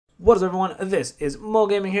What is up, everyone? This is Mo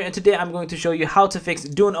Gaming here, and today I'm going to show you how to fix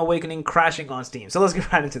Dune Awakening crashing on Steam. So let's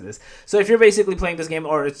get right into this. So if you're basically playing this game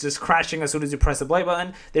or it's just crashing as soon as you press the play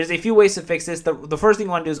button, there's a few ways to fix this. The first thing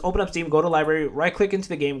you want to do is open up Steam, go to Library, right click into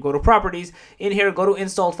the game, go to Properties. In here, go to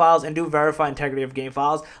Installed Files and do Verify Integrity of Game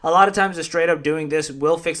Files. A lot of times just straight up doing this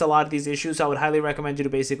will fix a lot of these issues, so I would highly recommend you to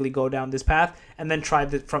basically go down this path and then try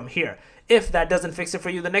it from here. If that doesn't fix it for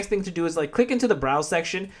you, the next thing to do is click into the browse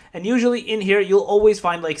section, and usually in here you'll always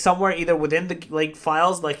find somewhere either within the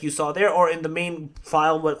files like you saw there, or in the main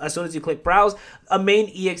file as soon as you click browse, a main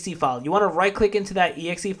exe file. You want to right click into that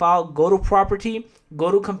exe file, go to property,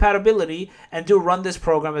 go to compatibility, and do run this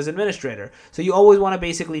program as administrator. So you always want to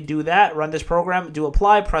basically do that, run this program, do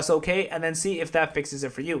apply, press OK, and then see if that fixes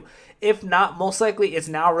it for you. If not, most likely it's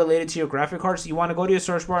now related to your graphic card, so you want to go to your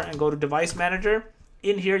search bar and go to device manager.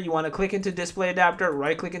 In here, you want to click into display adapter,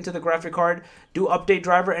 right click into the graphic card, do update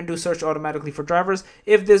driver, and do search automatically for drivers.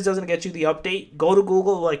 If this doesn't get you the update, go to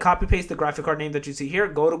Google, copy paste the graphic card name that you see here,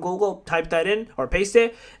 go to Google, type that in or paste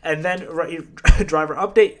it, and then driver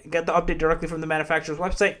update, get the update directly from the manufacturer's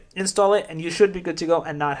website, install it, and you should be good to go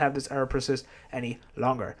and not have this error persist any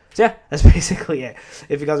longer. So yeah, that's basically it.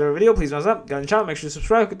 If you guys have a video, please thumbs up, go to the channel, make sure to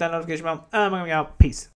subscribe, hit that notification bell, and I'm going out. Peace.